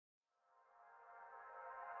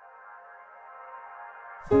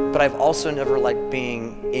but I've also never liked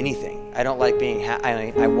being anything. I don't like being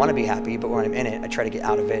I want to be happy, but when I'm in it, I try to get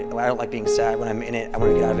out of it. I don't like being sad. When I'm in it, I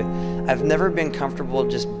want to get out of it. I've never been comfortable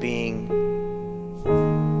just being.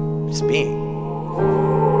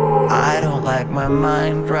 I don't like my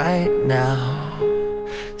mind right now,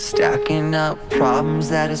 stacking up problems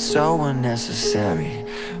that are so unnecessary.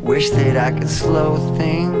 Wish that I could slow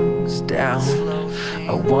things down.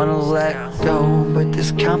 I wanna let go, but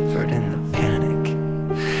there's comfort in the panic.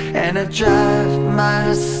 And I drive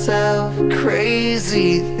myself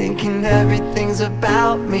crazy, thinking everything's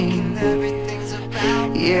about me.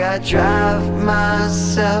 Yeah, I drive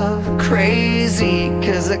myself crazy,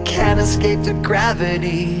 'cause I can't escape the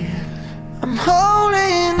gravity. I'm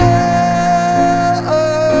holding on.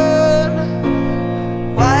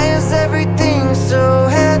 Why is everything so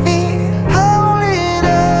heavy? Holding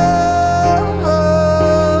on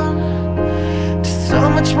to so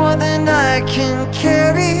much more than I can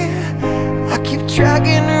carry. I keep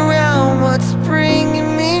dragging around what's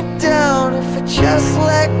bringing me down. If I just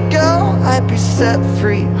let go, I'd be set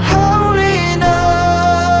free. Holding on.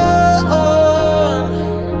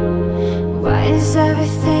 Why is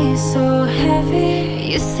everything so heavy?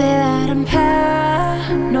 You say that I'm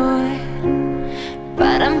paranoid,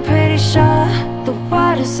 but I'm pretty sure the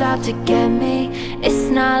water's out to get me. It's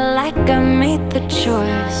not like I made the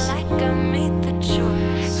choice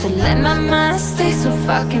to let my mind stay so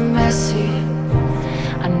fucking messy.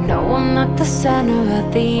 I know I'm not the center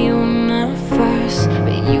of the universe,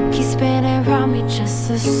 but you keep spinning around me just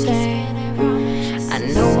the same. I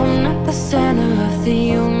know I'm not the center of the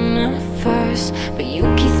universe, but you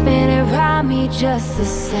keep spinning around me just the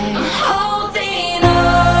same. I'm holding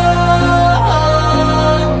on.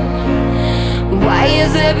 Why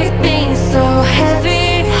is everything so heavy?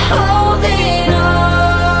 Holding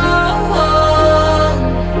on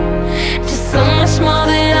to so much more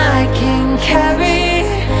than I can carry.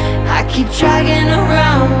 I keep dragging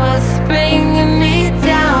around what's bringing me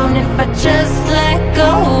down. If I just let go,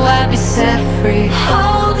 I'd be set free.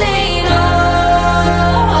 Holding on.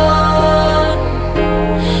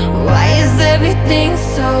 Why is everything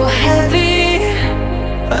so heavy?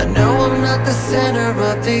 I know I'm not the center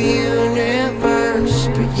of the universe,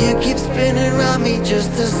 but you keep spinning around me just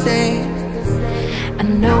the same. I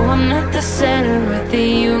know I'm not the center of the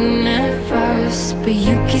universe, but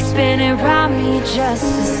you keep spinning around me just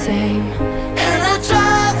the same. And I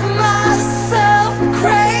drive myself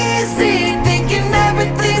crazy, thinking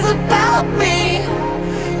everything's about me.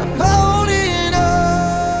 I'm holding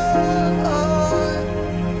on.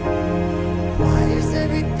 Why is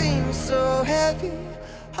everything so heavy?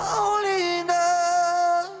 Holding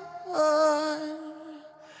on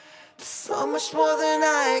to so much more than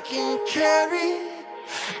I can carry.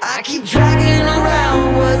 I keep dragging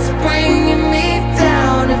around what's bringing me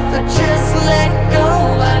down. If I just let go,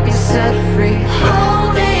 I'd be set free.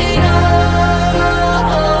 Holding on.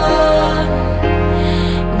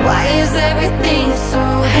 Why is everything so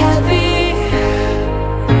heavy?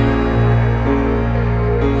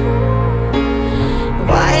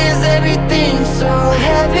 Why is everything so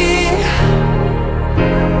heavy?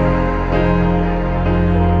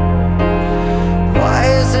 Why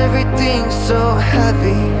is everything so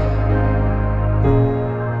heavy?